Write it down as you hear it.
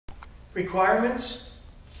Requirements,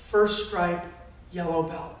 first stripe, yellow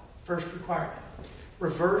belt. First requirement,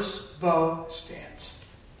 reverse bow stance.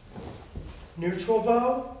 Neutral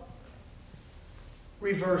bow,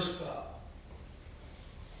 reverse bow.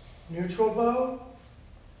 Neutral bow,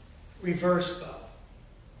 reverse bow.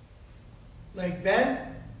 Leg bent,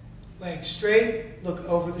 leg straight, look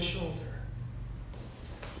over the shoulder.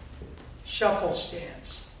 Shuffle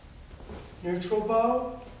stance. Neutral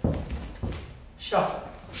bow, shuffle.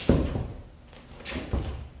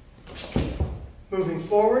 Moving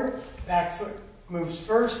forward, back foot moves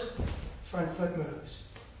first, front foot moves.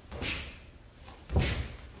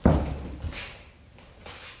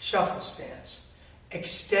 Shuffle stance.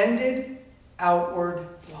 Extended outward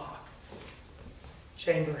block.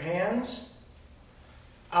 Chamber hands.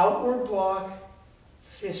 Outward block,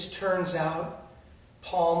 fist turns out,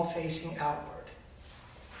 palm facing outward.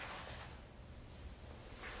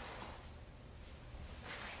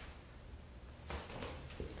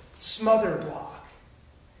 Smother block.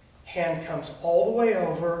 Hand comes all the way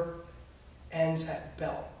over, ends at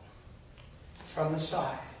belt. From the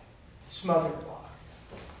side. Smother block.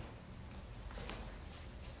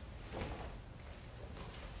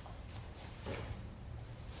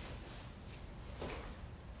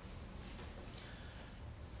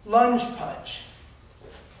 Lunge punch.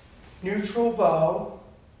 Neutral bow.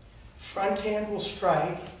 Front hand will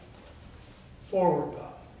strike. Forward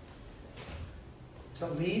bow. It's a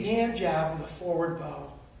lead hand jab with a forward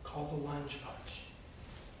bow called the lunge punch.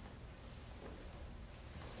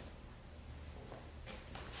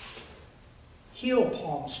 Heel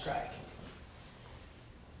palm strike.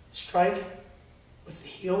 Strike with the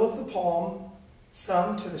heel of the palm,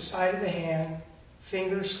 thumb to the side of the hand,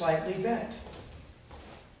 fingers slightly bent.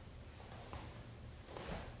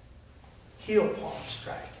 Heel palm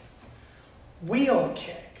strike. Wheel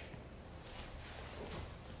kick.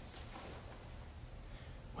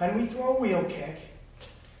 When we throw a wheel kick,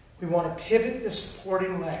 we want to pivot the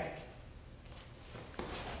supporting leg.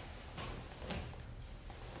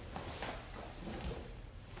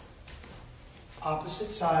 Opposite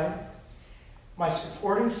side. My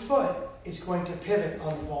supporting foot is going to pivot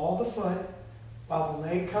on the ball of the foot while the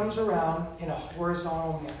leg comes around in a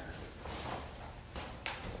horizontal manner.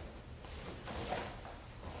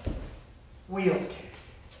 Wheel kick.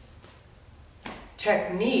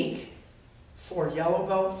 Technique for yellow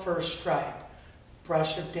belt first stripe,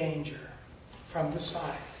 brush of danger from the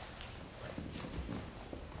side.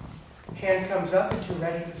 Hand comes up into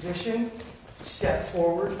ready position, step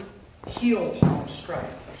forward, heel palm strike.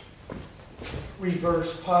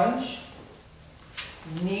 Reverse punch,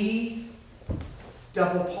 knee,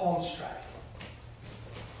 double palm strike.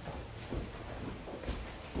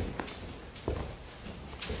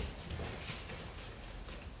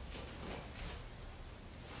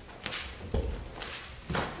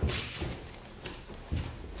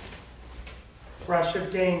 Brush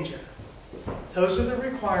of danger. Those are the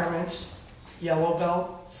requirements, yellow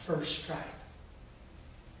belt, first stripe.